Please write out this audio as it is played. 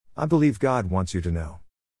I believe God wants you to know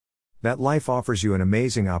that life offers you an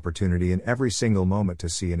amazing opportunity in every single moment to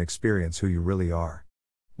see and experience who you really are.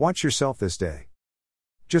 Watch yourself this day.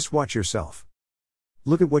 Just watch yourself.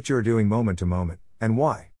 Look at what you are doing moment to moment, and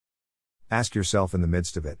why. Ask yourself in the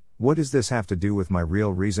midst of it, what does this have to do with my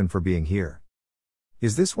real reason for being here?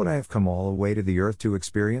 Is this what I have come all the way to the earth to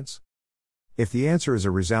experience? If the answer is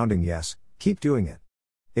a resounding yes, keep doing it.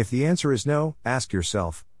 If the answer is no, ask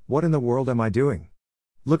yourself, what in the world am I doing?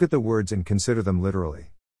 Look at the words and consider them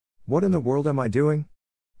literally. What in the world am I doing?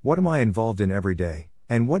 What am I involved in every day,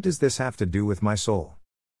 and what does this have to do with my soul?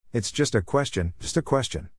 It's just a question,